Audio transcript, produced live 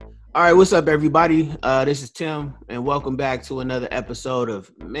All right, what's up, everybody? This is Tim, and welcome back to another episode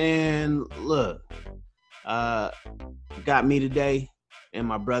of Man. Look, uh, got me today, and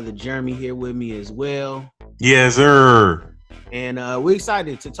my brother Jeremy here with me as well. Yes, sir. And we're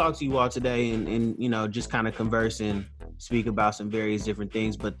excited to talk to you all today, and just kind of converse and speak about some various different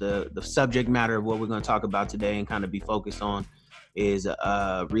things. But the subject matter of what we're going to talk about today and kind of be focused on is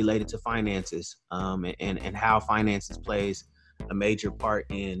related to finances, and how finances plays a major part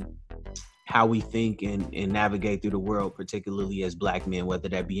in how we think and navigate through the world, particularly as Black men, whether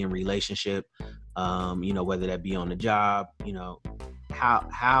that be in relationship, whether that be on the job,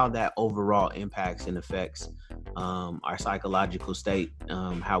 how that overall impacts and affects our psychological state,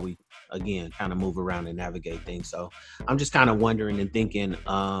 how we again kind of move around and navigate things. So I'm just kind of wondering and thinking,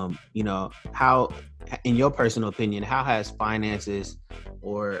 how, in your personal opinion, how has finances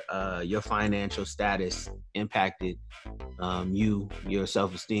or your financial status impacted your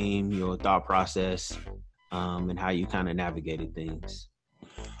self-esteem, your thought process, and how you kind of navigated things?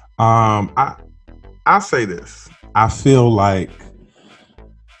 I'll say this. I feel like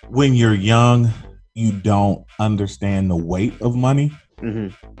when you're young, you don't understand the weight of money,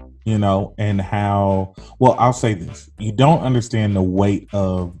 and how, well, I'll say this. You don't understand the weight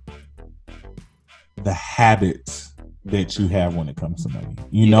of the habits that you have when it comes to money.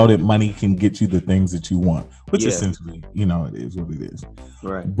 You know that money can get you the things that you want, which essentially, it is what it is.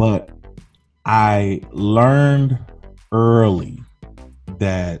 Right. But I learned early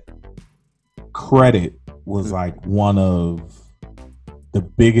that credit was like one of the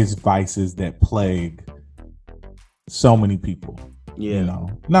biggest vices that plague so many people.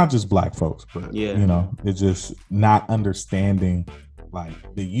 Not just Black folks, but it's just not understanding like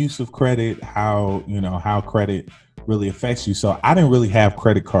the use of credit, how credit really affects you. So I didn't really have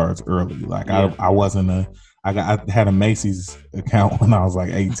credit cards early. Like I had a Macy's account when I was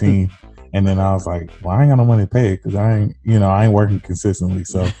like 18. And then I was like, well, I ain't got no money to pay it because I ain't working consistently.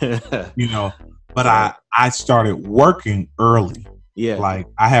 So, but I started working early. Yeah. Like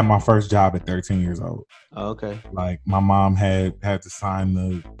I had my first job at 13 years old. Oh, okay. Like my mom had to sign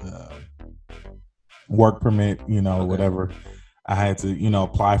the work permit, whatever. I had to,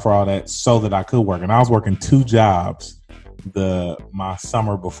 apply for all that so that I could work. And I was working 2 jobs my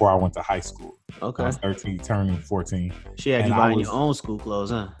summer before I went to high school. Okay. I was 13, turning 14. She had you buying your own school clothes,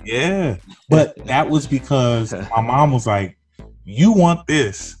 huh? Yeah. But that was because my mom was like, you want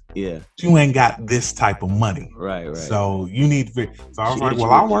this. Yeah. You ain't got this type of money. Right. So you need to. So I was like,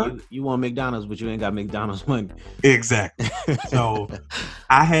 well, I work. You want McDonald's, but you ain't got McDonald's money. Exactly. So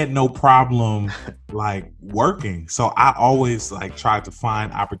I had no problem like working. So I always like tried to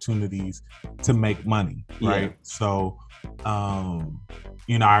find opportunities to make money. Right. Yeah. So, I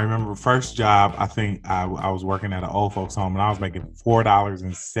remember first job, I think I was working at an old folks home and I was making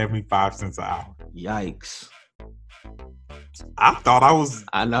 $4.75 an hour. Yikes. I thought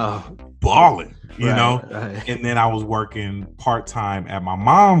I know balling, Right. And then I was working part-time at my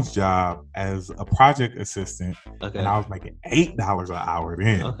mom's job as a project assistant. Okay. And I was making $8 an hour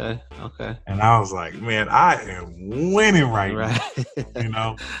then. Okay. And I was like, man, I am winning right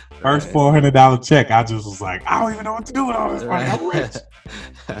now. First Right. $400 check, I just was like, I don't even know what to do with all this money. I'm rich.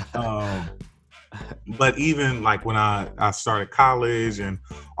 But even like when I started college and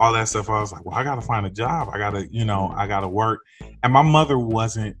all that stuff, I was like, well, I got to find a job. I got to work. And my mother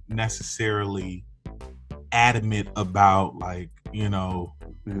wasn't necessarily adamant about like,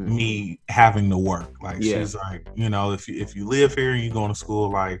 me having to work. Like she's like, if you live here and you going to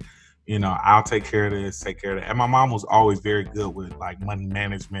school, like, I'll take care of this, take care of that. And my mom was always very good with like money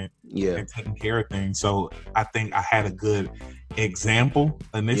management and taking care of things. So I think I had a good example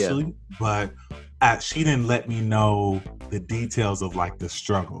initially, but she didn't let me know the details of like the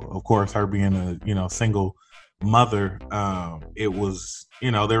struggle. Of course, her being a, single mother, it was,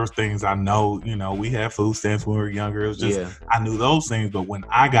 there was things I know, we had food stamps when we were younger. It was just, I knew those things. But when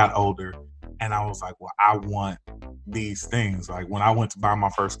I got older and I was like, well, I want these things. Like when I went to buy my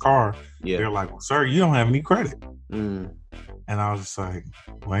first car, they're like, well, sir, you don't have any credit. And I was just like,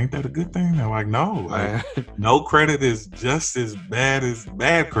 well, ain't that a good thing? They're like, no, like no credit is just as bad as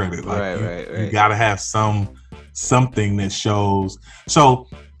bad credit. Like you gotta have something that shows. So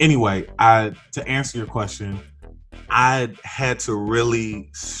anyway, to answer your question, I had to really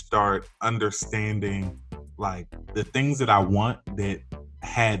start understanding like the things that I want that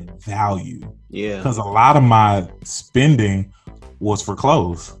had value. Yeah. Because a lot of my spending was for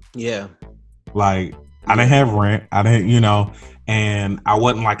clothes. Yeah. Like I didn't have rent. I didn't, and I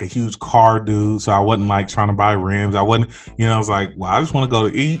wasn't like a huge car dude. So I wasn't like trying to buy rims. I wasn't, I was like, well, I just want to go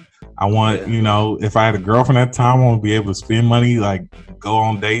to eat. I want, if I had a girlfriend at the time, I want to be able to spend money, like go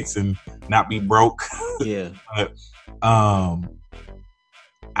on dates and not be broke. Yeah. But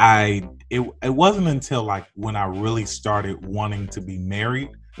it wasn't until like when I really started wanting to be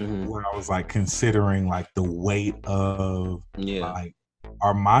married, where I was like considering like the weight of like,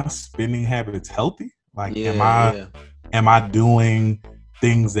 are my spending habits healthy? Like, am I doing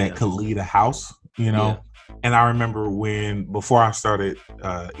things that could lead a house? And I remember before I started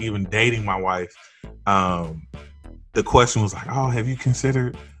even dating my wife, the question was like, "Oh, have you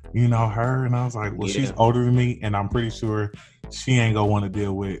considered, her?" And I was like, "Well, she's older than me, and I'm pretty sure she ain't gonna want to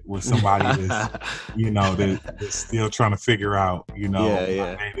deal with somebody that's, that's still trying to figure out,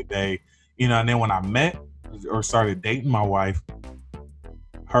 day to day, And then when I met or started dating my wife,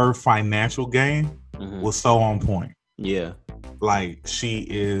 her financial game was so on point. Yeah, like she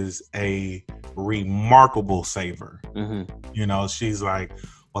is a remarkable saver. She's like,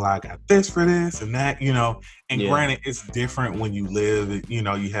 well, I got this for this and that, and granted, it's different when you live,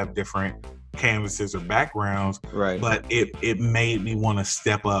 you have different canvases or backgrounds, right? But it made me want to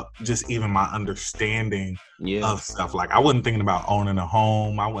step up just even my understanding of stuff. Like I wasn't thinking about owning a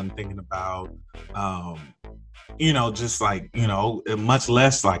home. I wasn't thinking about just like, much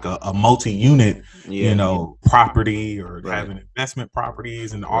less like a multi-unit, property or having investment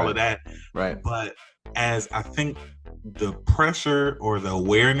properties and all of that. Right. But as I think the pressure or the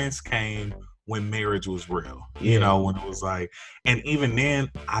awareness came when marriage was real, when it was like, and even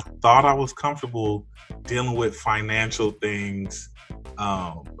then I thought I was comfortable dealing with financial things.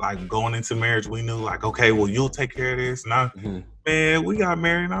 Like going into marriage, we knew like, okay, well, you'll take care of this. And man, we got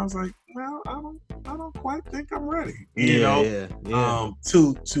married and I was like, well, I don't quite think I'm ready, to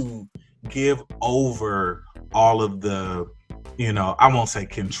give over all of the, I won't say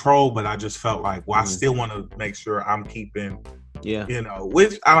control, but I just felt like, well, I still want to make sure I'm keeping,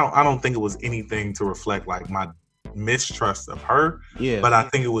 which I don't think it was anything to reflect like my mistrust of her, but I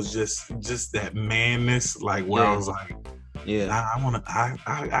think it was just that manness, like where I was like,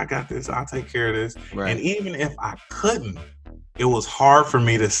 I got this, I'll take care of this. And even if I couldn't, it was hard for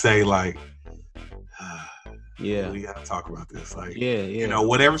me to say like, we gotta talk about this. Like,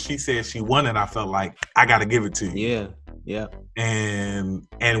 whatever she said she wanted, I felt like I gotta give it to you. Yeah. And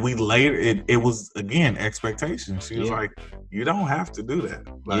we later, it was again expectation. She was like, you don't have to do that.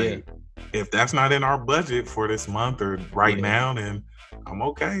 Like, if that's not in our budget for this month or right now, then I'm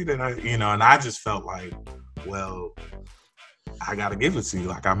okay. Then and I just felt like, well, I gotta give it to you.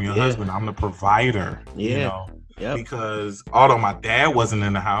 Like, I'm your husband. I'm the provider. Because although my dad wasn't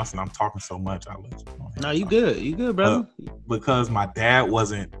in the house, and I'm talking so much, I'll let you know. No, you good, brother. Because my dad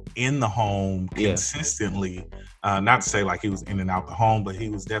wasn't in the home consistently, not to say like he was in and out the home, but he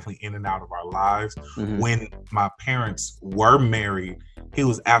was definitely in and out of our lives. When my parents were married, he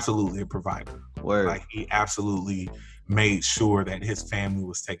was absolutely a provider. Like he absolutely made sure that his family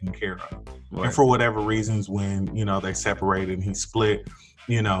was taken care of. And for whatever reasons, when, they separated and he split,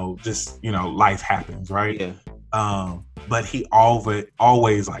 life happens, right? But he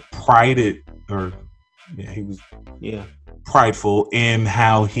always like prided, or he was prideful in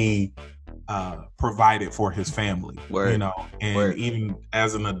how he provided for his family. Even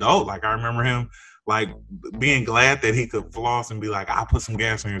as an adult, like I remember him like being glad that he could floss and be like, I'll put some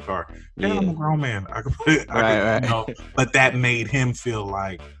gas in your car. I'm a grown man. I could put it, but that made him feel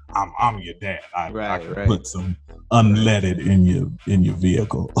like I'm your dad. I could put some unleaded in your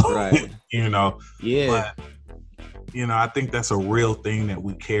vehicle. But I think that's a real thing that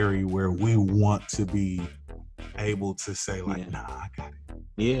we carry, where we want to be able to say like, nah, I got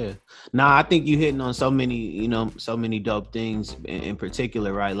it. I think you hitting on so many dope things in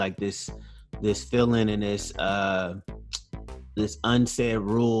particular, right? Like this feeling and this unsaid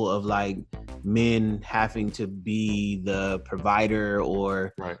rule of like men having to be the provider,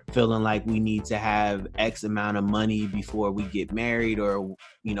 or feeling like we need to have X amount of money before we get married, or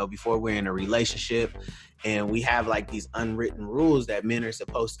before we're in a relationship. And we have like these unwritten rules that men are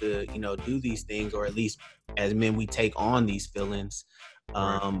supposed to do these things, or at least as men we take on these feelings.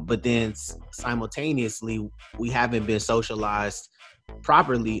 But then simultaneously we haven't been socialized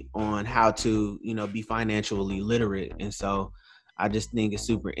properly on how to be financially literate. And so I just think it's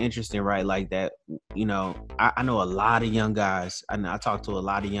super interesting, right? Like that, I know a lot of young guys. I talk to a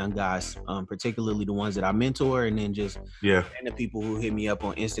lot of young guys, particularly the ones that I mentor, and then just random people who hit me up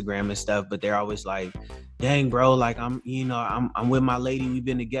on Instagram and stuff. But they're always like, "Dang, bro, like I'm with my lady. We've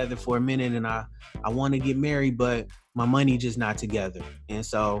been together for a minute, and I want to get married, but my money just not together." And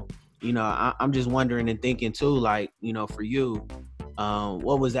so, I'm just wondering and thinking too, like, for you,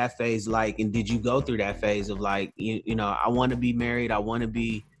 what was that phase like? And did you go through that phase of like, I want to be married, I want to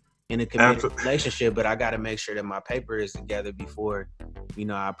be, in a committed relationship, but I got to make sure that my paper is together before, you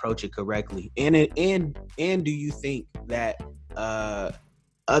know, I approach it correctly. And do you think that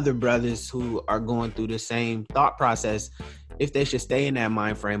other brothers who are going through the same thought process, if they should stay in that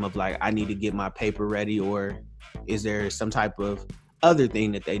mind frame of like, I need to get my paper ready, or is there some type of other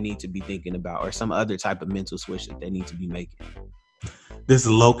thing that they need to be thinking about, or some other type of mental switch that they need to be making? This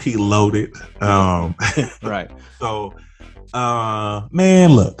is low-key loaded. Right. So,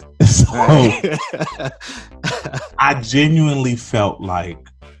 man, look. So, I genuinely felt like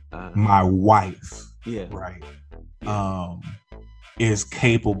my wife, right, is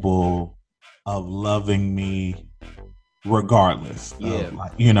capable of loving me regardless. Of,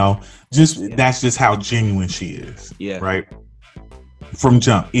 like, you know, that's just how genuine she is. Yeah. Right. From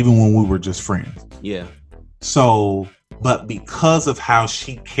jump, even when we were just friends. Yeah. So, but because of how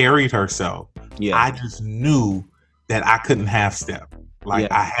she carried herself, I just knew that I couldn't half step.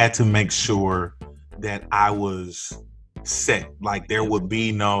 Like I had to make sure that I was set. Like there would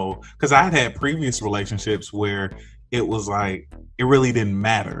be no, because I had previous relationships where it was like, it really didn't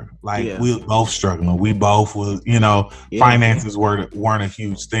matter. Like we were both struggling. We both was, you know, finances weren't a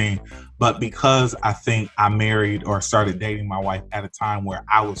huge thing. But because I think I married or started dating my wife at a time where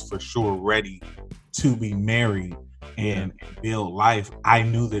I was for sure ready to be married and build life, I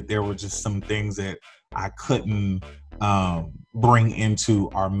knew that there were just some things that I couldn't bring into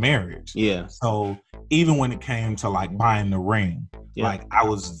our marriage. Yeah. So even when it came to like buying the ring, like I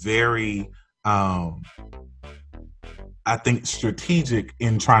was very I think strategic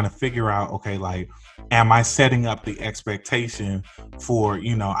in trying to figure out, okay, like, am I setting up the expectation for,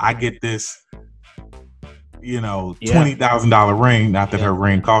 you know, I get this, you know, $20,000 ring, not that her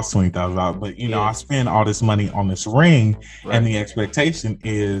ring costs $20,000, but you know, I spend all this money on this ring, and the expectation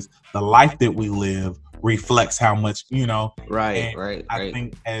is the life that we live reflects how much, you know. I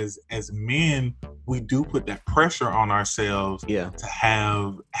think as men, we do put that pressure on ourselves to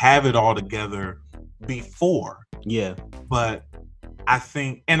have it all together before. Yeah. But I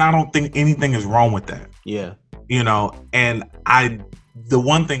think, and I don't think anything is wrong with that. Yeah. You know, and the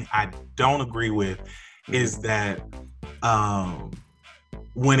one thing I don't agree with is that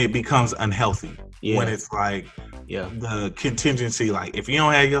when it becomes unhealthy, when it's like the contingency, like if you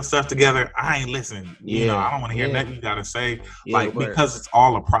don't have your stuff together, I ain't listening. You know, I don't want to hear nothing you gotta say. Like because it's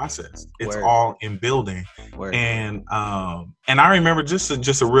all a process. It's all in building. And I remember just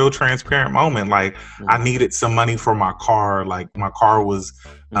a real transparent moment. Like I needed some money for my car. Like my car was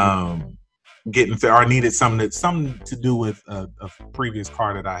getting or I needed something to do with a previous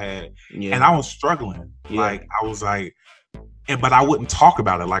car that I had. And I was struggling. Like I was like, but I wouldn't talk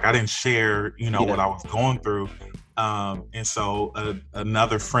about it. Like I didn't share, you know, what I was going through. And so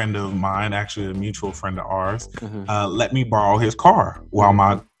another friend of mine, actually a mutual friend of ours, let me borrow his car while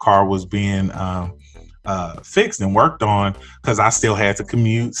my car was being fixed and worked on, because I still had to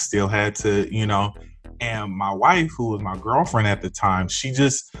commute, still had to, you know. And my wife, who was my girlfriend at the time, she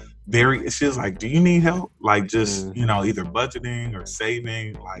was like, do you need help? Like just, you know, either budgeting or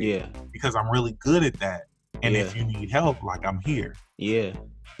saving, like, because I'm really good at that. And if you need help, like I'm here. Yeah.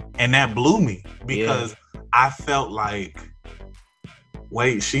 And that blew me because I felt like,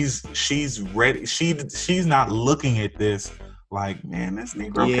 wait, she's ready. She's not looking at this like, man, this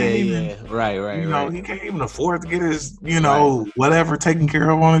Negro can't even, you know, he can't even afford to get his, you know, whatever taken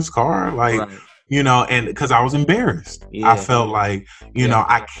care of on his car. Like, you know, and because I was embarrassed. I felt like, you know,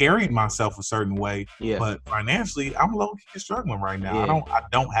 I carried myself a certain way, but financially I'm low-key struggling right now. I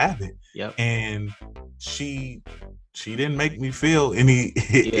don't have it. Yep. And she didn't make me feel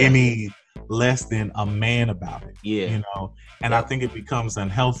any less than a man about it. Yeah. You know, and I think it becomes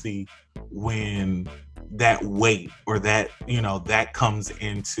unhealthy when that weight or that, you know, that comes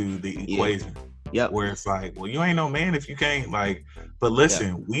into the equation. Yep. Where it's like, well, you ain't no man if you can't, like, but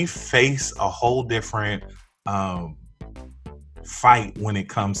listen, we face a whole different fight when it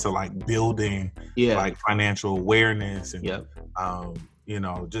comes to like building like financial awareness and you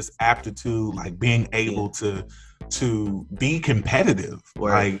know, just aptitude, like being able to be competitive.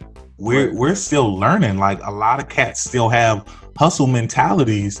 Like we're still learning. Like a lot of cats still have hustle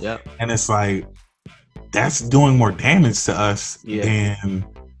mentalities, and it's like that's doing more damage to us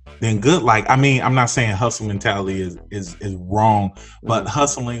than good. Like, I mean, I'm not saying hustle mentality is wrong, but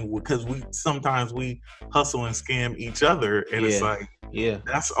hustling, because sometimes we hustle and scam each other, and it's like,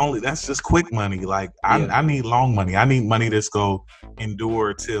 that's just quick money. Like I need long money. I need money that's go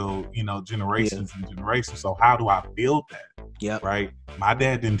endure till, you know, generations and generations. So how do I build that? Yeah. Right. My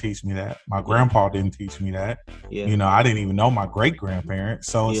dad didn't teach me that. My grandpa didn't teach me that. Yeah. You know, I didn't even know my great grandparents.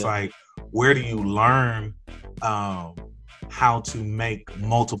 So it's like, where do you learn how to make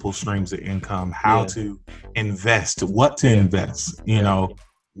multiple streams of income, how Yeah. to invest, what to Yeah. invest, you Yeah. know,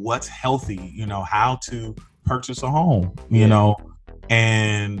 what's healthy, you know, how to purchase a home, you Yeah. know.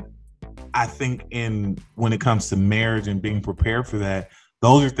 And I think when it comes to marriage and being prepared for that,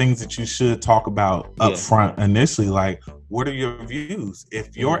 those are things that you should talk about up Yeah. front initially. Like, what are your views?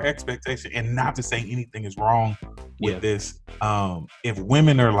 If your Mhm. expectation, and not to say anything is wrong with Yeah. this, if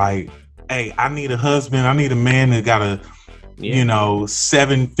women are like, hey, I need a husband, I need a man that got a, Yeah. you know,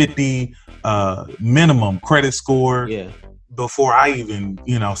 750 minimum credit score Yeah. before I even,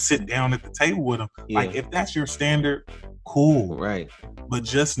 you know, sit down at the table with them. Like, Yeah. if that's your standard, cool. Right. But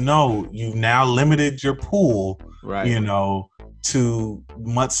just know you've now limited your pool, Right. you know, to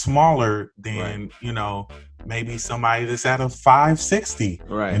much smaller than, Right. you know, maybe somebody that's at a 560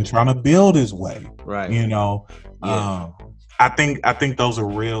 Right. and trying to build his way, Right. you know. Yeah. I think those are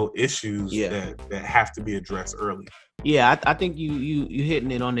real issues Yeah. that have to be addressed early. Yeah, I think you hitting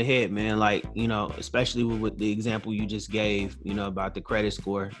it on the head, man. Like, you know, especially with the example you just gave, you know, about the credit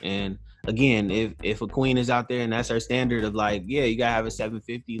score. And again, if a queen is out there and that's her standard of like, yeah, you gotta have a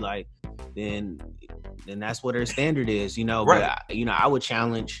 750, like, then that's what her standard is, you know. Right. But you know, I would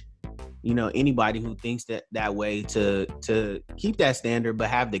challenge, you know, anybody who thinks that way to keep that standard, but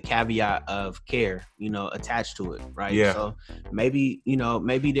have the caveat of care, you know, attached to it, right? Yeah. So maybe, you know,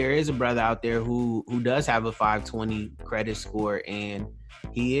 maybe there is a brother out there who does have a 520 credit score, and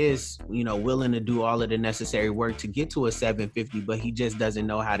he is, you know, willing to do all of the necessary work to get to a 750, but he just doesn't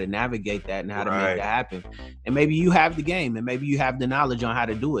know how to navigate that and how to make that happen. And maybe you have the game, and maybe you have the knowledge on how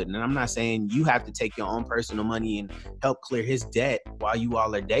to do it. And I'm not saying you have to take your own personal money and help clear his debt while you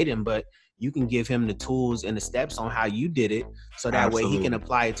all are dating, but you can give him the tools and the steps on how you did it, so that way he can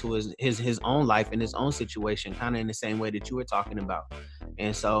apply it to his own life and his own situation, kind of in the same way that you were talking about.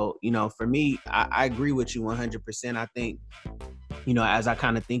 And so, you know, for me, I agree with you 100%. I think, you know, as I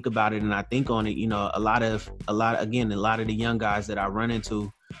kind of think about it and I think on it, you know, a lot of the young guys that I run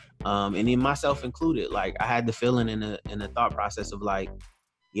into, and even myself included, like, I had the feeling in the thought process of like,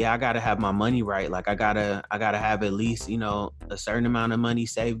 yeah, I gotta have my money right. Like, I gotta have at least, you know, a certain amount of money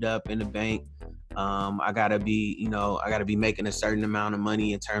saved up in the bank. I gotta be making a certain amount of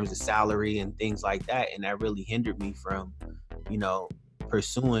money in terms of salary and things like that. And that really hindered me from, you know,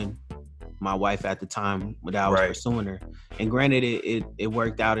 pursuing my wife at the time when I was pursuing her. And granted, it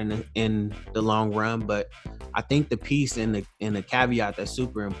worked out in the long run, but I think the piece and the caveat that's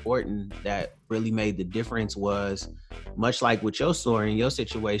super important that really made the difference was, much like with your story and your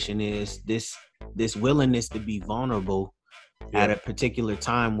situation, is this willingness to be vulnerable at a particular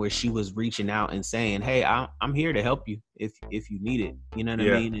time where she was reaching out and saying, hey, I'm here to help you if you need it. You know what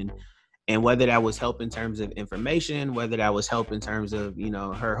I mean? And whether that was help in terms of information, whether that was help in terms of, you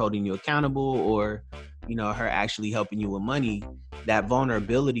know, her holding you accountable, or, you know, her actually helping you with money, that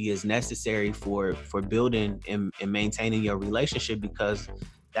vulnerability is necessary for building and maintaining your relationship, because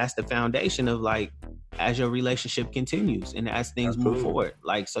that's the foundation of, like, as your relationship continues and as things move forward.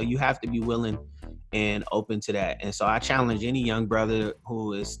 Like, so you have to be willing and open to that. And so I challenge any young brother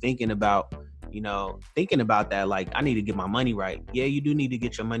who is thinking about that, like, I need to get my money right. Yeah, you do need to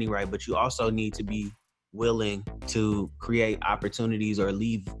get your money right, but you also need to be willing to create opportunities or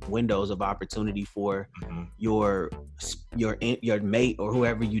leave windows of opportunity for your mate or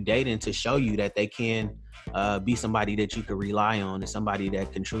whoever you dating to show you that they can be somebody that you can rely on and somebody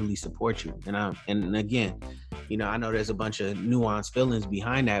that can truly support you. And again, you know, I know there's a bunch of nuanced feelings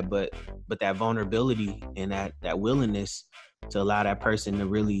behind that, but that vulnerability and that willingness to allow that person to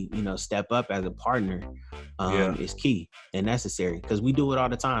really, you know, step up as a partner is key and necessary, because we do it all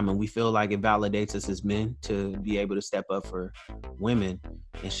the time and we feel like it validates us as men to be able to step up for women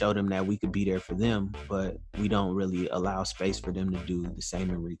and show them that we could be there for them, but we don't really allow space for them to do the same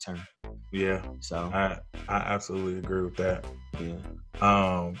in return. Yeah. So I absolutely agree with that.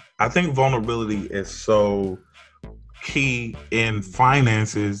 Yeah. I think vulnerability is so key in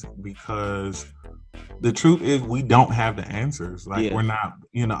finances, because the truth is we don't have the answers. Like, we're not,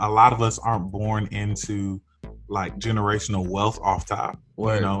 you know, a lot of us aren't born into like generational wealth off top.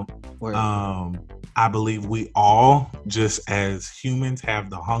 Word. You know, Word. I believe we all, just as humans, have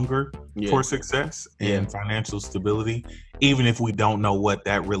the hunger for success and financial stability, even if we don't know what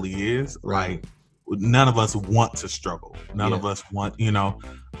that really is. Right. Like, none of us want to struggle. None of us want, you know,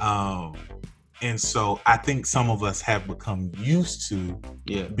 and so I think some of us have become used to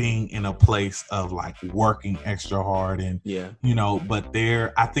being in a place of like working extra hard and, you know, but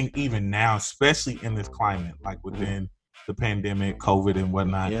I think even now, especially in this climate, like within the pandemic, COVID and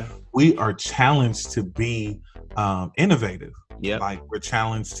whatnot, we are challenged to be innovative. Yeah. Like we're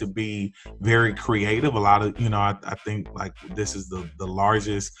challenged to be very creative. A lot of, I think like this is the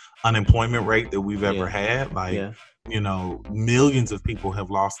largest unemployment rate that we've ever had. Like, millions of people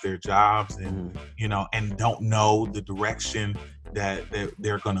have lost their jobs and, and don't know the direction that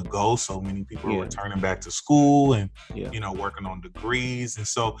they're going to go. So many people are returning back to school and, working on degrees. And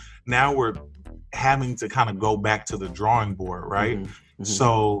so now we're having to kind of go back to the drawing board. Right.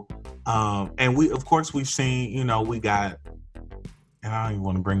 So, and we've seen, we got, and I don't even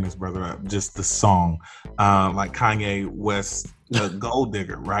want to bring this brother up, just the song, like Kanye West, Gold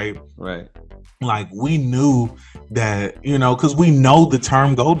Digger, right? Right. Like we knew that, because we know the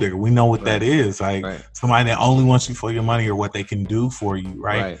term gold digger. We know what that is. Like somebody that only wants you for your money or what they can do for you,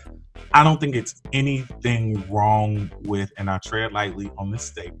 right? I don't think it's anything wrong with, and I tread lightly on this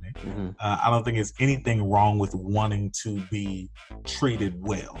statement, I don't think it's anything wrong with wanting to be treated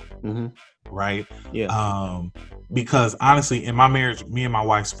well. Right? Yeah. Because honestly, in my marriage, me and my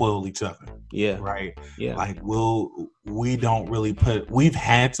wife spoil each other. Yeah. Right? Yeah. Like we don't really we've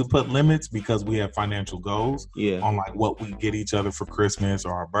had to put limits because we have financial goals on like what we get each other for Christmas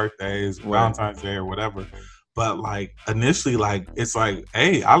or our birthdays, Valentine's Day or whatever. But like initially, like it's like,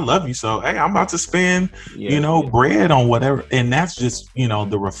 hey, I love you, so hey, I'm about to spend, bread on whatever, and that's just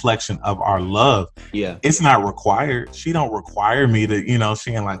the reflection of our love. Yeah, it's not required. She don't require me to,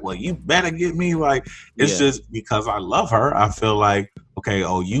 she ain't like, well, you better get me. Like it's just because I love her. I feel like, okay,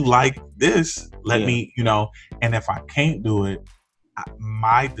 oh, you like this? Let me, and if I can't do it,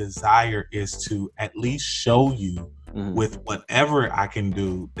 my desire is to at least show you with whatever I can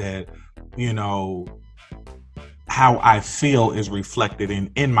do that, how I feel is reflected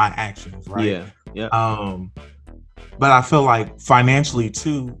in my actions, right? Yeah. Yeah. But I feel like financially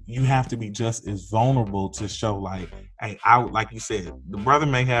too, you have to be just as vulnerable to show like, hey, like you said, the brother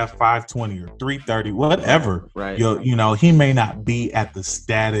may have 520 or 330, whatever. Right. He may not be at the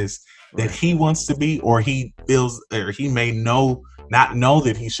status that he wants to be, or he feels, or he may not know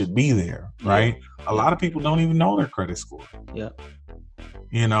that he should be there. Right. A lot of people don't even know their credit score. Yeah.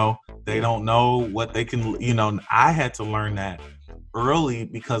 They don't know what they can, I had to learn that early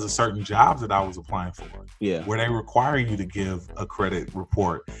because of certain jobs that I was applying for. Yeah. Where they require you to give a credit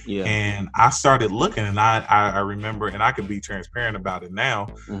report. Yeah. And I started looking, and I remember, and I could be transparent about it now.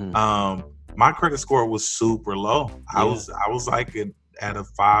 My credit score was super low. I was like at a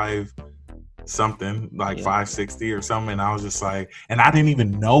 5 something, like 560 or something. And I was just like, and I didn't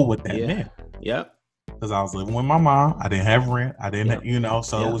even know what that meant. Yep. Because I was living with my mom. I didn't have rent. I didn't,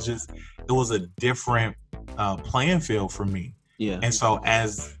 it was a different playing field for me. Yeah. And so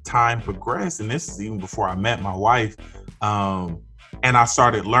as time progressed, and this is even before I met my wife, and I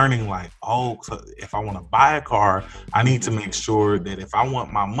started learning like, so if I want to buy a car, I need to make sure that if I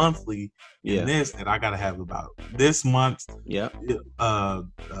want my monthly in this, that I got to have about this month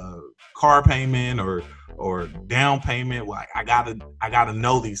car payment or down payment. Like I gotta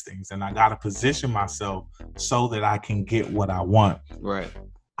know these things, and I gotta position myself so that I can get what I want. Right.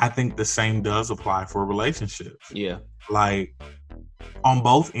 I think the same does apply for relationships. Yeah. Like on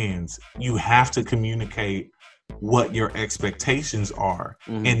both ends, you have to communicate what your expectations are,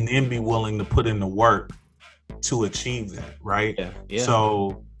 and then be willing to put in the work to achieve that. Right. Yeah.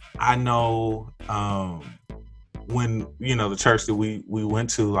 So I know when the church that we went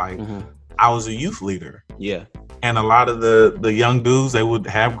to, like I was a youth leader. Yeah. And a lot of the young dudes, they would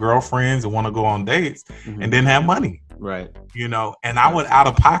have girlfriends and want to go on dates and didn't have money. Right. And I would out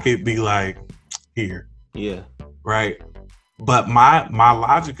of pocket be like, here. Yeah. Right. But my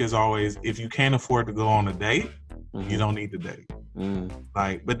logic is always, if you can't afford to go on a date, you don't need to date.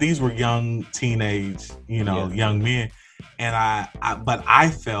 Like, but these were young teenage, young men. And but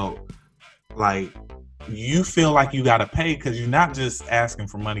I felt like, you feel like you got to pay because you're not just asking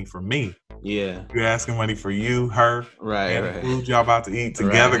for money for me. Yeah. You're asking money for you, her, and the food y'all about to eat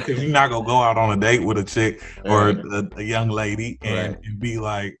together, because you're not going to go out on a date with a chick or a young lady and be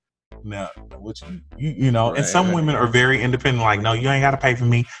like, no, what and some women are very independent, like, no, you ain't got to pay for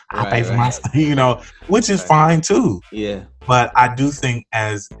me. I'll pay for myself, which is fine too. Yeah. But I do think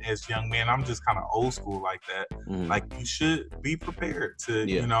as young men, I'm just kind of old school like that. Like, you should be prepared to,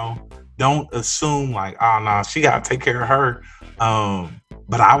 don't assume like, oh, no, she got to take care of her.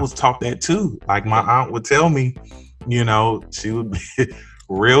 But I was taught that too. Like my aunt would tell me, she would be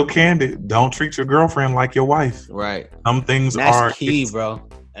real candid. Don't treat your girlfriend like your wife. Right. Some things are key, bro.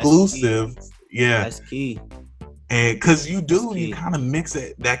 Exclusive. Yeah. That's key. And because you kind of mix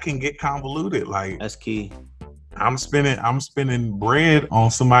it, that can get convoluted. Like, that's key. I'm spending bread on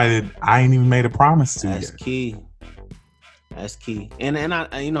somebody that I ain't even made a promise to. That's key. That's key. And I,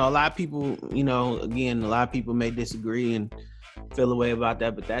 a lot of people, again, a lot of people may disagree, and feel a way about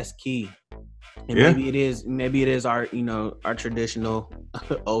that, but that's key. And Yeah. maybe it is our, you know, our traditional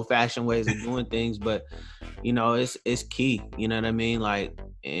old fashioned ways of doing things, but you know, it's key. You know what I mean? Like,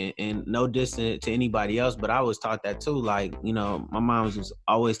 and no distance to anybody else, but I was taught that too. Like, you know, my mom was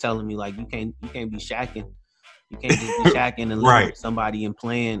always telling me like, you can't be shacking. You can't just be shacking and living Right. with somebody and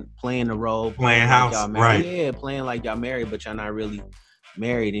playing the role, Playing like house, y'all married. right. Yeah, playing like y'all married, but y'all not really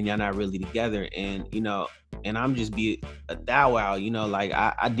married and y'all not really together. And you know, and I'm just be a thou wow, you know, like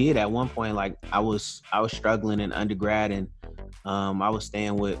I did at one point, like I was struggling in undergrad, and I was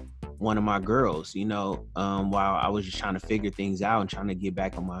staying with one of my girls, you know, while I was just trying to figure things out and trying to get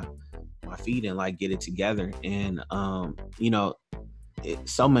back on my feet and like get it together. And you know,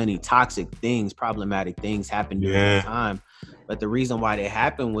 so many toxic things, problematic things happened during that time. But the reason why they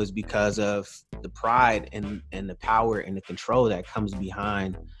happened was because of the pride and the power and the control that comes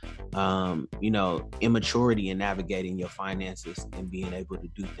behind, you know, immaturity in navigating your finances and being able to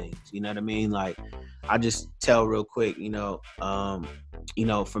do things. You know what I mean? Like, I just tell real quick, you know,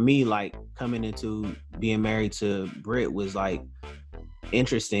 for me, like coming into being married to Britt was like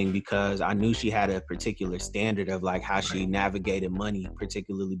interesting because I knew she had a particular standard of like how she navigated money,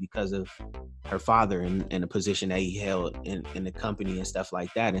 particularly because of her father and the position that he held in the company and stuff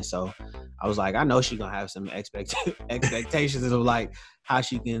like that. And so I was like, I know she's gonna have some expectations of like how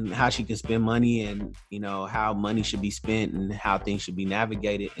she can spend money, and you know how money should be spent and how things should be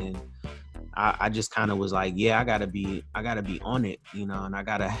navigated. And I just kind of was like, yeah, I gotta be on it, you know, and I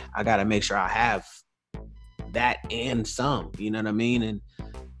gotta make sure I have that and some, you know what I mean?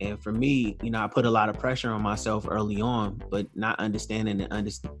 And for me, you know, I put a lot of pressure on myself early on, but not understanding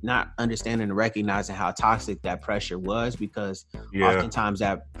and recognizing how toxic that pressure was, because oftentimes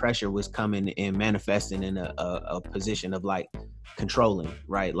that pressure was coming and manifesting in a position of like controlling,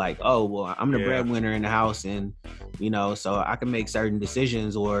 right? Like, oh, well, I'm the breadwinner in the house, and you know, so I can make certain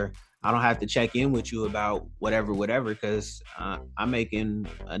decisions, or I don't have to check in with you about whatever, because I'm making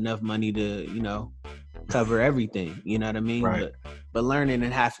enough money to, you know, cover everything. You know what I mean? Right. But learning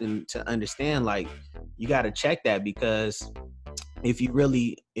and having to understand, like, you got to check that, because if you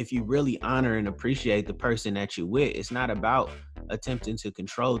really honor and appreciate the person that you're with, it's not about attempting to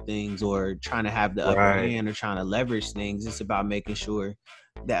control things or trying to have the upper hand or trying to leverage things. It's about making sure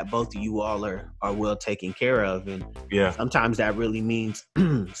that both of you all are well taken care of. And sometimes that really means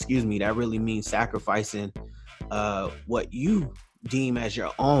that really means sacrificing what you deem as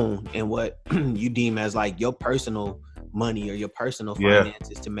your own and what you deem as like your personal money or your personal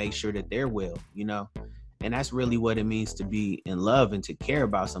finances to make sure that they're well, you know. And that's really what it means to be in love and to care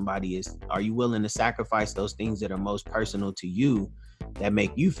about somebody. Is, are you willing to sacrifice those things that are most personal to you, that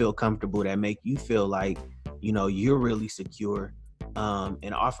make you feel comfortable, that make you feel like, you know, you're really secure,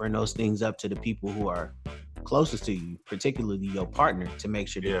 and offering those things up to the people who are closest to you, particularly your partner, to make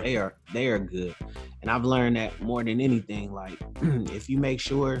sure that they are good. And I've learned that more than anything, like if you make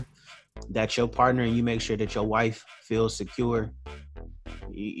sure that your partner and you make sure that your wife feels secure,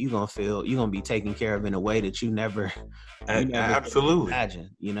 you're gonna be taken care of in a way that you never absolutely imagine.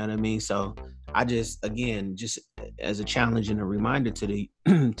 You know what I mean? So I just, again, just as a challenge and a reminder to the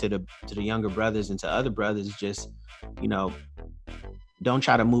to the younger brothers and to other brothers, just, you know, don't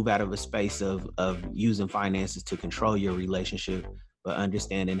try to move out of a space of using finances to control your relationship, but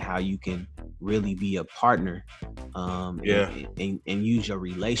understanding how you can really be a partner, and use your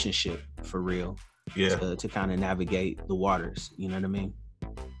relationship for real, to kind of navigate the waters. You know what I mean?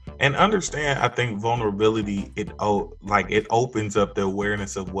 And understand, I think vulnerability, it opens up the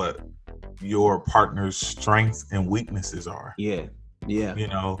awareness of what your partner's strengths and weaknesses are. Yeah. You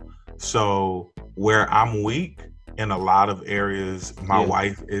know, so where I'm weak in a lot of areas, my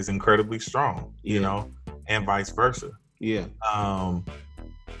wife is incredibly strong, you know, and vice versa. Yeah.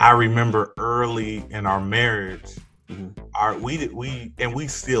 I remember early in our marriage, we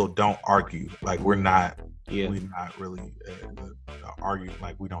still don't argue. Like, we're not really argue.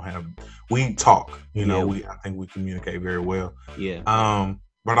 Like, we talk, you know, I think we communicate very well. Yeah.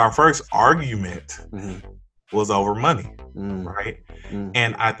 But our first argument was over money, right?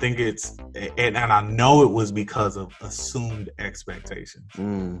 And I think and I know it was because of assumed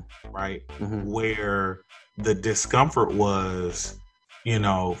expectations, right? Where the discomfort was, you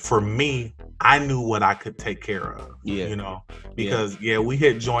know, for me, I knew what I could take care of, you know, because we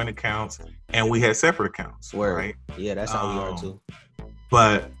had joint accounts and we had separate accounts, right? Yeah, that's how we are too.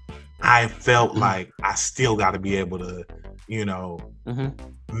 But I felt like I still got to be able to, you know,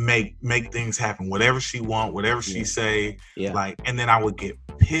 make things happen. Whatever she want, whatever she say, like, and then I would get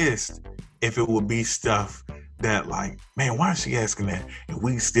pissed if it would be stuff that like, man, why is she asking that? And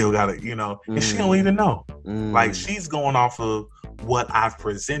we still gotta, and she don't even know. Like she's going off of what I've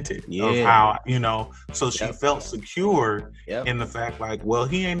presented of how, so she felt secure in the fact like, well,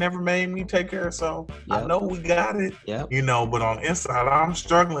 he ain't never made me take care of, so I know we got it, but on the inside I'm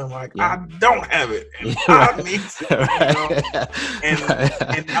struggling like I don't have it and I need to,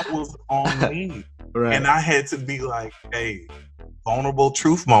 and that was on me. And I had to be like, hey, vulnerable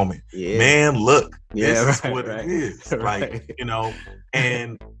truth moment. Man, look, this is what it is. Like,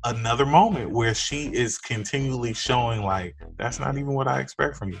 and another moment where she is continually showing like, that's not even what I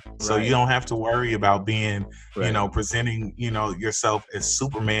expect from you. So you don't have to worry about being, presenting, yourself as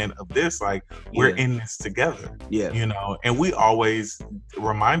Superman of this. Like, we're in this together. And we always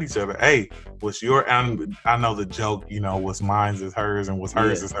remind each other, hey, what's your, and I know the joke, what's mine is hers and what's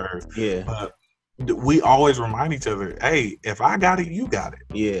hers is hers. But we always remind each other, hey, if I got it, you got it.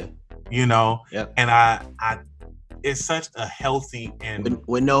 And I it's such a healthy and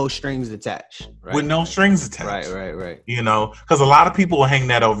with no strings attached. With no strings attached. Right. Because a lot of people will hang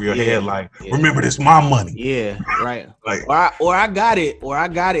that over your head, like, remember, this my money. Right. Like, or I got it,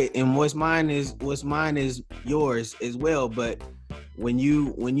 and what's mine is yours as well. But when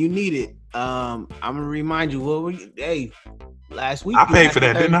you need it, I'm gonna remind you, hey, last week I paid for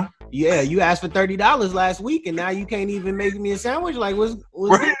that, didn't I? Yeah, you asked for $30 last week, and now you can't even make me a sandwich. Like, what's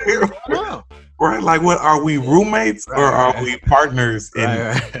going on? Right, like, what are we, roommates or are we partners?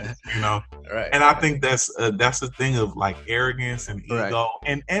 And and I think that's the thing of like arrogance and ego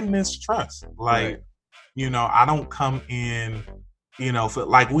and mistrust. Like, I don't come in, for,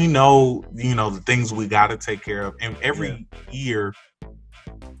 like, we know, the things we got to take care of, and every year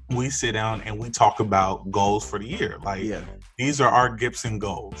we sit down and we talk about goals for the year. Like, these are our Gibson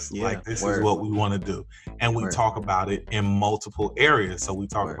goals. Like, this is what we want to do. And we talk about it in multiple areas. So we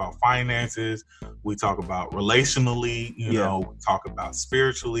talk about finances, we talk about relationally, we talk about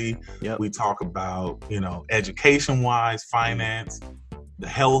spiritually, we talk about, education wise, finance, the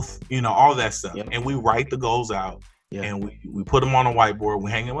health, all that stuff. And we write the goals out and we put them on a whiteboard,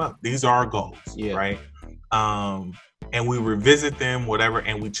 we hang them up. These are our goals, right? And we revisit them, whatever,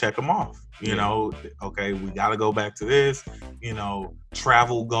 and we check them off. Okay, we got to go back to this,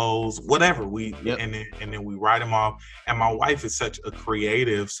 travel goals, whatever. And then we write them off. And my wife is such a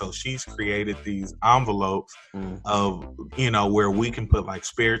creative, so she's created these envelopes of, where we can put like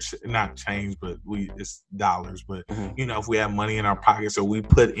not change, but it's dollars. But if we have money in our pockets, or we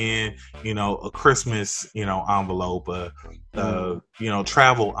put in, a Christmas, envelope,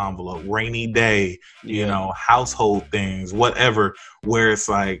 travel envelope, rainy day, household things, whatever, where it's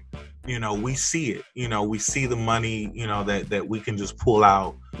like, we see it, we see the money, that we can just pull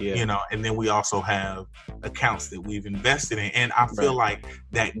out, and then we also have accounts that we've invested in. And I feel like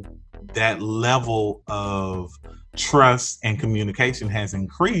that level of trust and communication has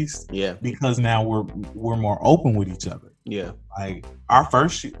increased because now we're more open with each other. Like, our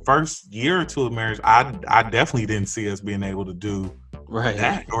first year or two of marriage, I definitely didn't see us being able to do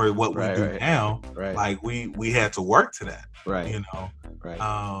that or what we do now. Like, we had to work to that,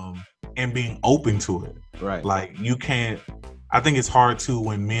 and being open to it. Like, you can't, I think it's hard too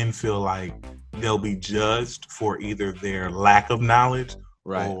when men feel like they'll be judged for either their lack of knowledge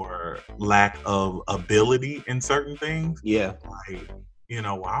or lack of ability in certain things. Like, I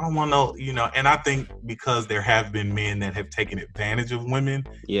don't want to, and I think because there have been men that have taken advantage of women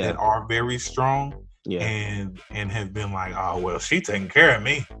that are very strong and have been like, oh, well, she taking care of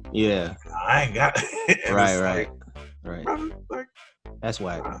me. I ain't got it. Right. Like, that's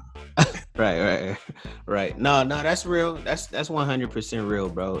whack. Right. No, that's real. That's 100% real,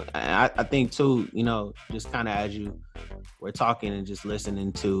 bro. I think too, just kind of as you were talking and just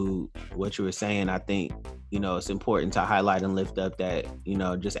listening to what you were saying, I think, it's important to highlight and lift up that,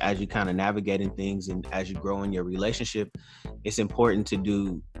 just as you kind of navigating things and as you grow in your relationship, it's important to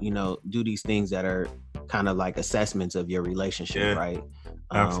do these things that are kind of like assessments of your relationship, right?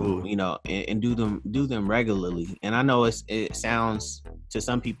 Absolutely. And do them regularly. And I know it sounds, to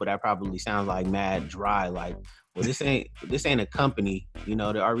some people, that probably sounds like mad dry, like, well, this ain't a company,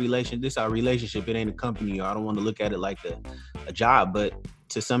 our relationship, it ain't a company, or I don't want to look at it like a job, but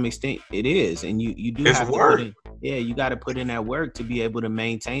to some extent it is. And you do have to put in, you got to put in that work to be able to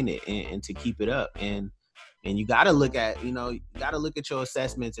maintain it and to keep it up. And you got to look at, your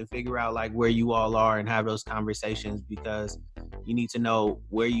assessments and figure out like where you all are and have those conversations, because you need to know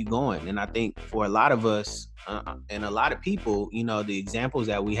where you're going. And I think for a lot of us and a lot of people, the examples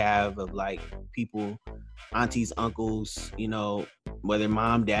that we have of like people, aunties, uncles, whether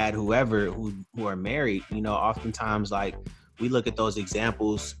mom, dad, whoever, who are married, oftentimes like we look at those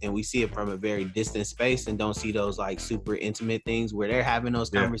examples and we see it from a very distant space and don't see those like super intimate things where they're having those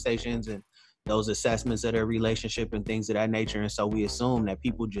conversations and those assessments of their relationship and things of that nature. And so we assume that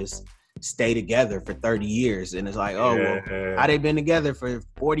people just stay together for 30 years. And it's like, oh, well, how they been together for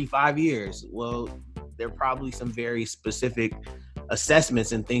 45 years? Well, there are probably some very specific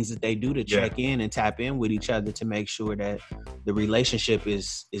assessments and things that they do to check in and tap in with each other to make sure that the relationship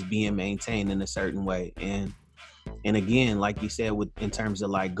is being maintained in a certain way. And again, like you said, in terms of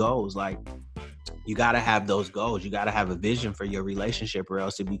like goals, like you got to have those goals. You got to have a vision for your relationship, or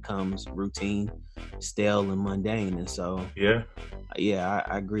else it becomes routine, stale, and mundane. And so, I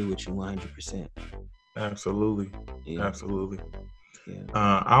agree with you 100%. Absolutely. Absolutely.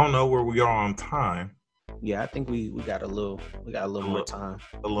 I don't know where we are on time. Yeah, I think we got a little more time.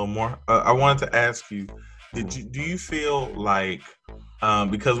 A little more. I wanted to ask you, do you feel like,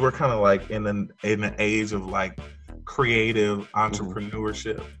 because we're kind of like in an age of like creative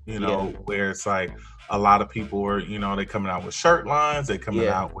entrepreneurship, you know, where it's like a lot of people are, you know, they coming out with shirt lines, they coming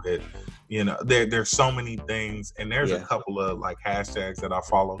out with, you know, there's so many things, and there's a couple of like hashtags that I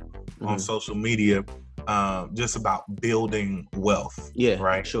follow on social media, just about building wealth.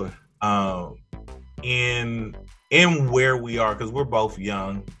 Right. Sure. In where we are, because we're both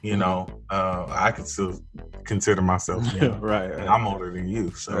young, you know, I could still consider myself young. Right. I'm older than you,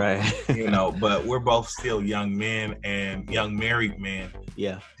 so you know, but we're both still young men and young married men.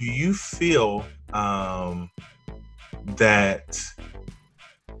 Yeah. Do you feel that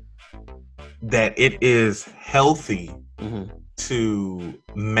it is healthy to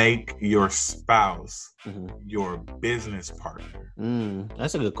make your spouse your business partner?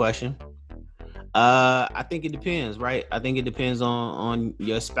 That's a good question. I think it depends, right? I think it depends on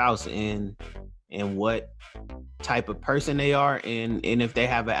your spouse and what type of person they are, and if they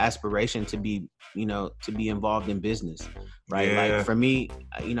have an aspiration to be, you know, to be involved in business, right? Like for me,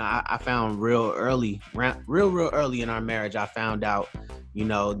 you know, I found real early in our marriage, I found out, you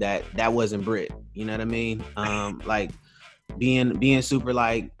know, that wasn't Brit. You know what I mean? Like being super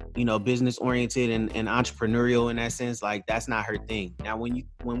like, you know, business oriented and entrepreneurial in that sense, like that's not her thing. Now, when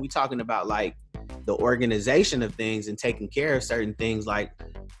we talking about like the organization of things and taking care of certain things, like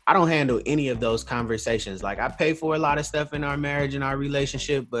I don't handle any of those conversations. Like I pay for a lot of stuff in our marriage and our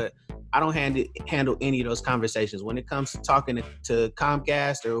relationship, but I don't handle any of those conversations when it comes to talking to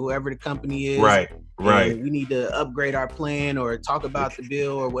Comcast or whoever the company is. Right. We need to upgrade our plan or talk about the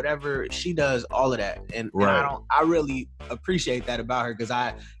bill or whatever. She does all of that, and I really appreciate that about her, because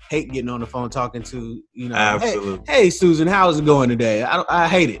I hate getting on the phone talking to, you know, hey Susan, how's it going today? I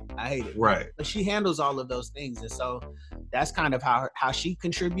hate it. Right. But she handles all of those things, and so that's kind of how she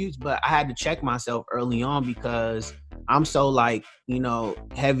contributes. But I had to check myself early on, because I'm so like, you know,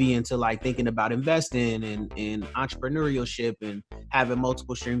 heavy into like thinking about investing and entrepreneurship and having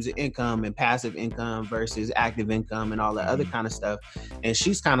multiple streams of income and passive income versus active income and all that other kind of stuff. And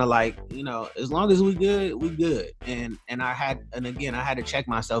she's kind of like, you know, as long as we good. And I had to check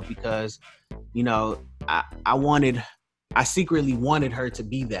myself, because, you know, I secretly wanted her to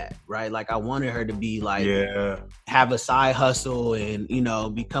be that, right? Like I wanted her to be like, have a side hustle and, you know,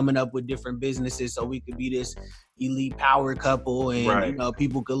 be coming up with different businesses so we could be this elite power couple, and you know,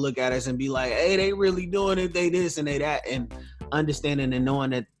 people could look at us and be like, hey, they really doing it, they this and they that, and understanding and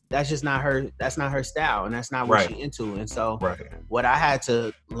knowing that that's just not her, that's not her style, and that's not what she into. And so what I had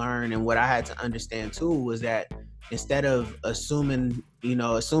to learn and what I had to understand too was that instead of assuming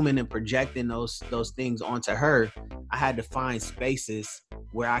and projecting those things onto her, I had to find spaces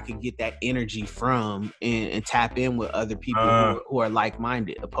where I could get that energy from and tap in with other people who are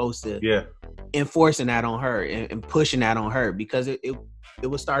like-minded, opposed to enforcing that on her and pushing that on her, because it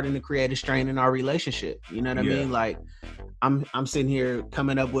was starting to create a strain in our relationship. You know what I mean? Like I'm sitting here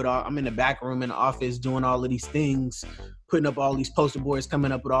coming up with I'm in the back room in the office doing all of these things, putting up all these poster boards,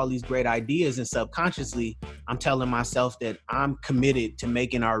 coming up with all these great ideas, and subconsciously I'm telling myself that I'm committed to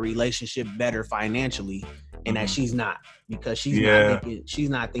making our relationship better financially, and that she's not, because she's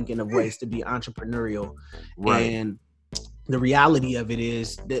not thinking of ways to be entrepreneurial. And the reality of it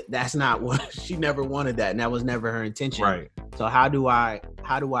is that's not what she never wanted, that, and that was never her intention. So how do I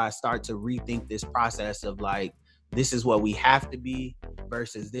start to rethink this process of like, this is what we have to be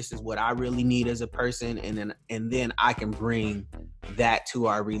versus this is what I really need as a person, and then I can bring that to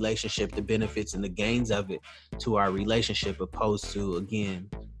our relationship, the benefits and the gains of it to our relationship, opposed to, again,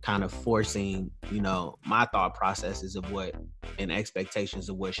 kind of forcing, you know, my thought processes of what and expectations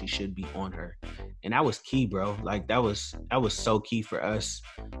of what she should be on her. And that was key, bro. Like that was so key for us.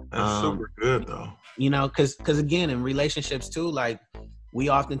 That's super good though. You know, cause again, in relationships too, like we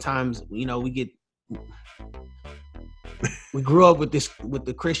oftentimes, you know, we get we grew up with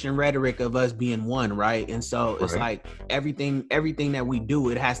the Christian rhetoric of us being one, right? And so it's like everything that we do,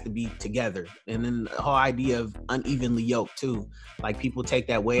 it has to be together. And then the whole idea of unevenly yoked too, like people take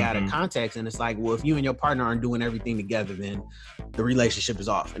that way out of context, and it's like, well, if you and your partner aren't doing everything together, then the relationship is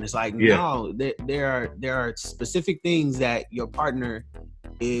off. And it's like, no, there are specific things that your partner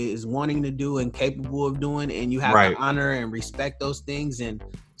is wanting to do and capable of doing, and you have to honor and respect those things. And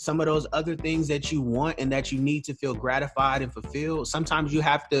some of those other things that you want and that you need to feel gratified and fulfilled, sometimes you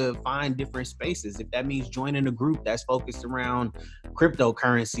have to find different spaces. If that means joining a group that's focused around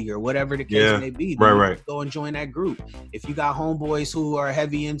cryptocurrency or whatever the case may be, then you go and join that group. If you got homeboys who are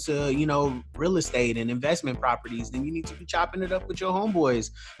heavy into, you know, real estate and investment properties, then you need to be chopping it up with your homeboys,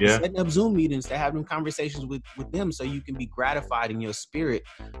 setting up Zoom meetings to have them conversations with them, so you can be gratified in your spirit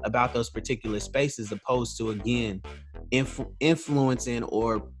about those particular spaces, opposed to, again, influencing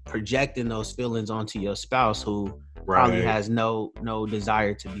or projecting those feelings onto your spouse, who probably has no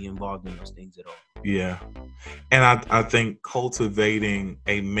desire to be involved in those things at all. Yeah. And I think cultivating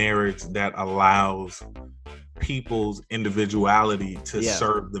a marriage that allows people's individuality to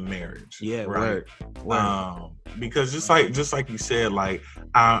serve the marriage. Yeah, right. Word. Because just like you said, like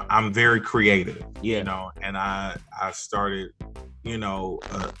I'm very creative. Yeah. You know, and I started, you know,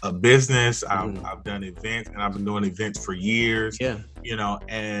 a business. I've done events, and I've been doing events for years. Yeah. You know,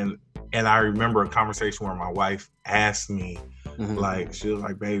 and I remember a conversation where my wife asked me, like, she was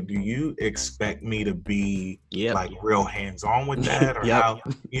like, babe, do you expect me to be like real hands-on with that, or how,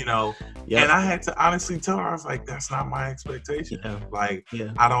 you know? And I had to honestly tell her, I was like, that's not my expectation. Like,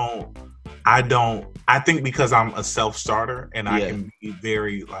 I think because I'm a self-starter, and I can be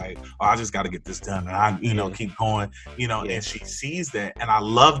very like, oh, I just got to get this done, and I, you know, keep going, you know, and she sees that, and I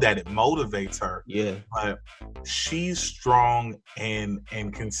love that it motivates her. Yeah. But she's strong and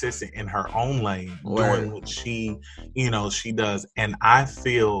consistent in her own lane, doing what she, you know, she does. And I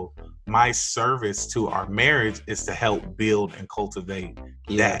feel my service to our marriage is to help build and cultivate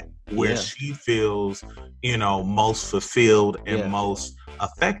that, where she feels, you know, most fulfilled and most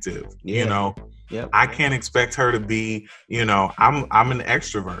effective. You know, I can't expect her to be, you know, I'm an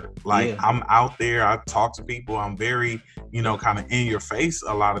extrovert. Like I'm out there, I talk to people, I'm very, you know, kind of in your face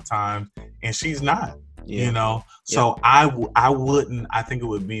a lot of times, and she's not. You know, so I think it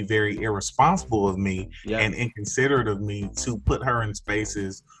would be very irresponsible of me and inconsiderate of me to put her in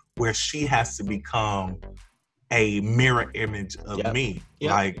spaces where she has to become a mirror image of me.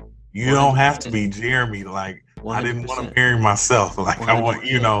 Like, you don't have to be Jeremy. Like, 100%. I didn't want to marry myself. Like, 100%. I want,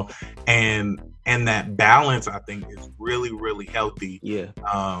 you know, and that balance, I think, is really, really healthy.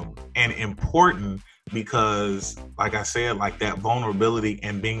 And important, because, like I said, like that vulnerability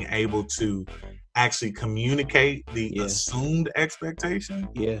and being able to actually communicate the assumed expectation.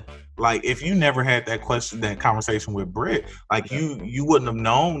 Like, if you never had that conversation with Britt, like you wouldn't have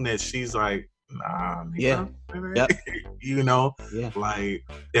known that she's like, nah, you know, like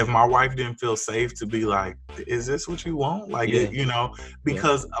if my wife didn't feel safe to be like, is this what you want? Like, you know,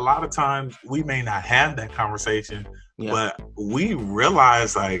 because a lot of times we may not have that conversation, but we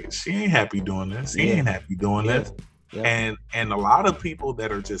realize like, she ain't happy doing this. He ain't happy doing this. And a lot of people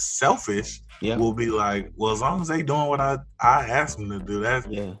that are just selfish will be like, well, as long as they doing what I asked them to do,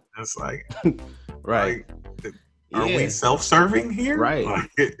 that's like, like, are we self-serving here? Right.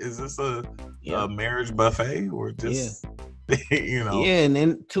 Like, is this a marriage buffet, or just, you know? Yeah, and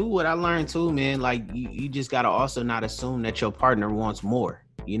then too, what I learned too, man, like you just gotta also not assume that your partner wants more.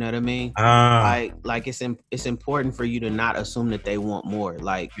 You know what I mean? Like it's important for you to not assume that they want more.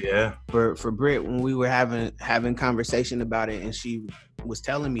 Like, for Britt, when we were having conversation about it, and she was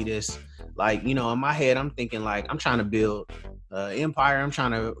telling me this, like, you know, in my head, I'm thinking like, I'm trying to build empire. I'm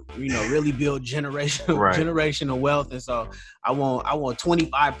trying to, you know, really build generational wealth. And so I want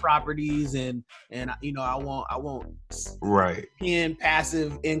 25 properties, and you know, I want 10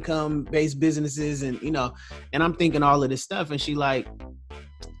 passive income based businesses, and, you know, and I'm thinking all of this stuff, and she like,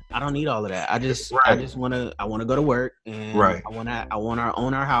 I don't need all of that. I just want to go to work, and I want to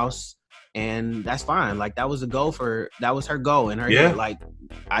own our house, and that's fine. Like, that was her goal in her head. Like,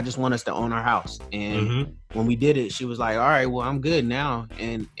 I just want us to own our house. And when we did it, she was like, all right, well, I'm good now.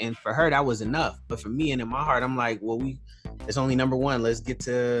 And for her, that was enough. But for me, and in my heart, I'm like, well, it's only number one. Let's get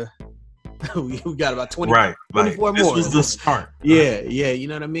to, we got about 24 like, more. This was the start. You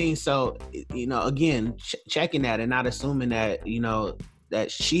know what I mean? So, you know, again, checking that and not assuming that, you know, that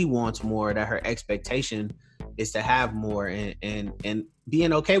she wants more, that her expectation is to have more, and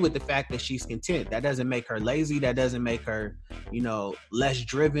being okay with the fact that she's content. That doesn't make her lazy. That doesn't make her, less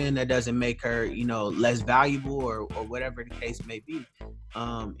driven. That doesn't make her, less valuable or whatever the case may be.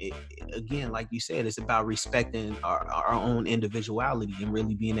 Again, like you said, it's about respecting our own individuality and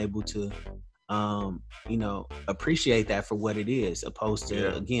really being able to, appreciate that for what it is, opposed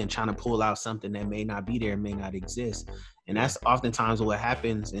to, again, trying to pull out something that may not be there, may not exist. And that's oftentimes what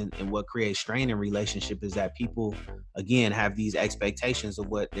happens, and what creates strain in relationship is that people, again, have these expectations of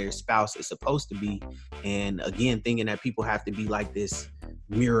what their spouse is supposed to be. And again, thinking that people have to be like this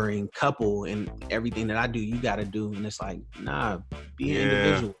mirroring couple, and everything that I do, you got to do. And it's like, nah, be an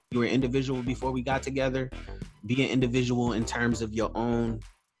individual. You were an individual before we got together. Be an individual in terms of your own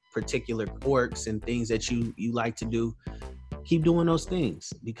particular quirks and things that you like to do. Keep doing those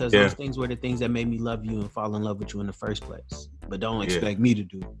things, because those things were the things that made me love you and fall in love with you in the first place. But don't expect me to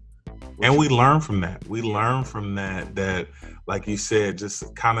do it. And we learn from that. We learn from that, like you said,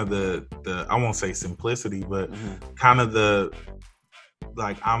 just kind of the I won't say simplicity, but kind of the,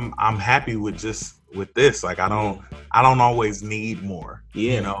 like, I'm happy with this. Like, I don't always need more.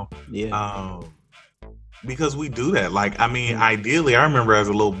 Because we do that. Like, I mean, ideally, I remember as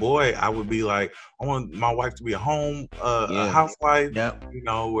a little boy, I would be like, I want my wife to be a housewife,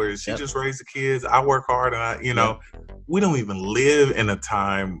 where she just raised the kids. I work hard, and we don't even live in a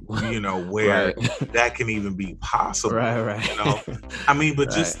time, where that can even be possible. Right. I mean, but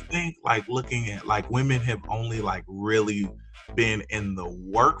just think, like, looking at, like, women have only, like, really been in the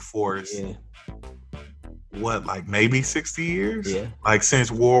workforce. What, like maybe 60 years? Like since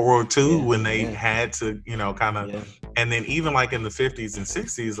World War II, when they had to, kind of, and then even like in the 50s and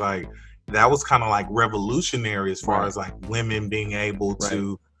 60s, like that was kind of like revolutionary as far as like women being able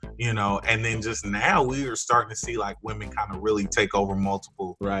to, and then just now we are starting to see like women kind of really take over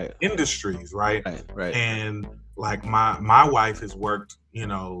multiple industries, right? And like my wife has worked,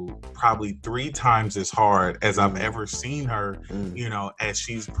 probably 3 times as hard as I've ever seen her, as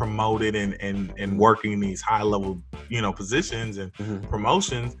she's promoted and working these high level, positions and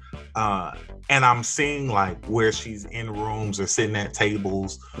promotions. And I'm seeing like where she's in rooms or sitting at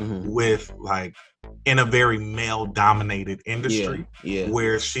tables with like, in a very male dominated industry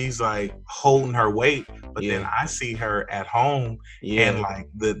where she's like holding her weight, but then I see her at home and like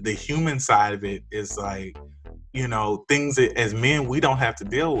the human side of it is like, things that as men we don't have to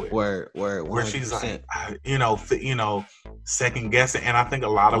deal with. Where she's like, second guessing, and I think a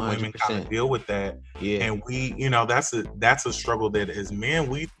lot of 100%. Women kind of deal with that. And we, that's a struggle that as men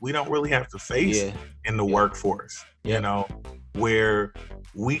we don't really have to face in the workforce. Where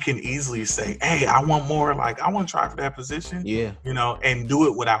we can easily say, hey, I want more, like I want to try for that position. And do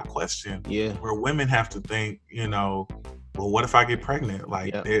it without question. Where women have to think, well, what if I get pregnant?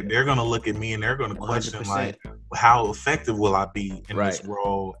 Like they're going to look at me and they're going to question 100%. Like, how effective will I be in this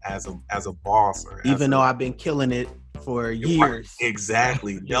role as a boss? Or even though I've been killing it for years.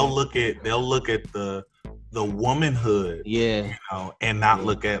 Exactly. They'll look at the womanhood, and not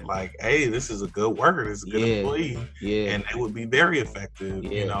look at like, hey, this is a good worker, this is a good employee, and they would be very effective,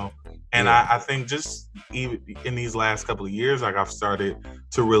 And I think just even in these last couple of years, like I've started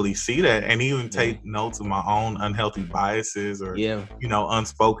to really see that, and even take notes of my own unhealthy biases or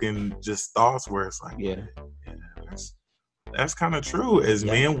unspoken just thoughts where it's like, that's kind of true. As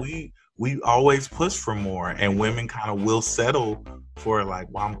men, we always push for more, and women kind of will settle for like,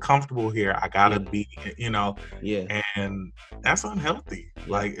 well, I'm comfortable here, I gotta be, and that's unhealthy.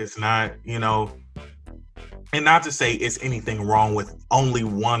 Like, it's not, and not to say it's anything wrong with only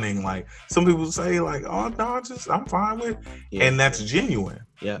wanting, like some people say like, oh no, I'm fine with, and that's genuine.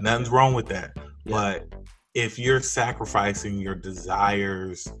 Nothing's wrong with that. But if you're sacrificing your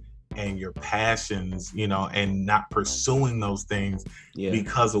desires and your passions, and not pursuing those things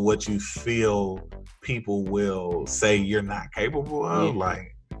because of what you feel people will say you're not capable of,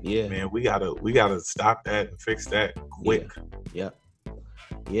 like, man, we gotta stop that and fix that quick. Yeah,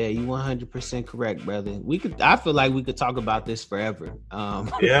 you 100% correct, brother. I feel like we could talk about this forever.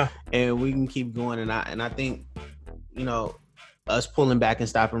 And we can keep going. And I think, us pulling back and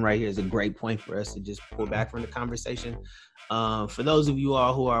stopping right here is a great point for us to just pull back from the conversation. For those of you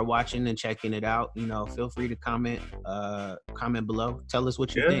all who are watching and checking it out, feel free to comment below. Tell us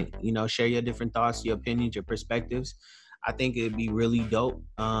what you think. Share your different thoughts, your opinions, your perspectives. I think it'd be really dope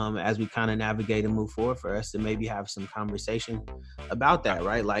as we kind of navigate and move forward for us to maybe have some conversation about that,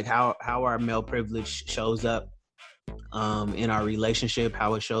 right? Like how our male privilege shows up in our relationship,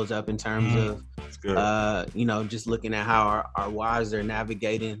 how it shows up in terms of, just looking at how our wives are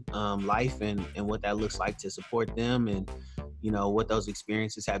navigating life and what that looks like to support them, and what those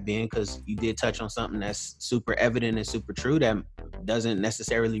experiences have been, because you did touch on something that's super evident and super true, that doesn't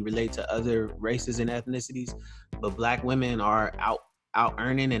necessarily relate to other races and ethnicities, but Black women are out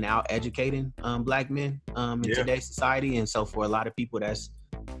earning and out educating Black men in today's society. And so for a lot of people, that's,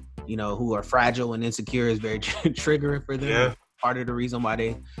 you know, who are fragile and insecure, is very triggering for them. Yeah. Part of the reason why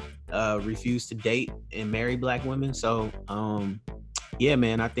they refuse to date and marry Black women. So yeah,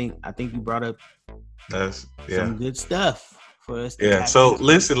 man, I think you brought up some good stuff for us. So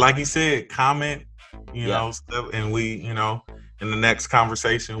listen, like you said, comment, you know, stuff, and we, you know, in the next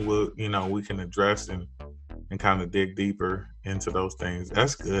conversation, we'll, you know, we can address and kind of dig deeper into those things.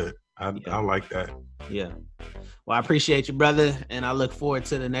 That's good. I like that. Yeah. Well, I appreciate you, brother, and I look forward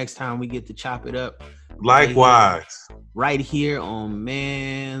to the next time we get to chop it up. Likewise. Right here on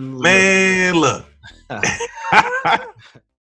Man Look.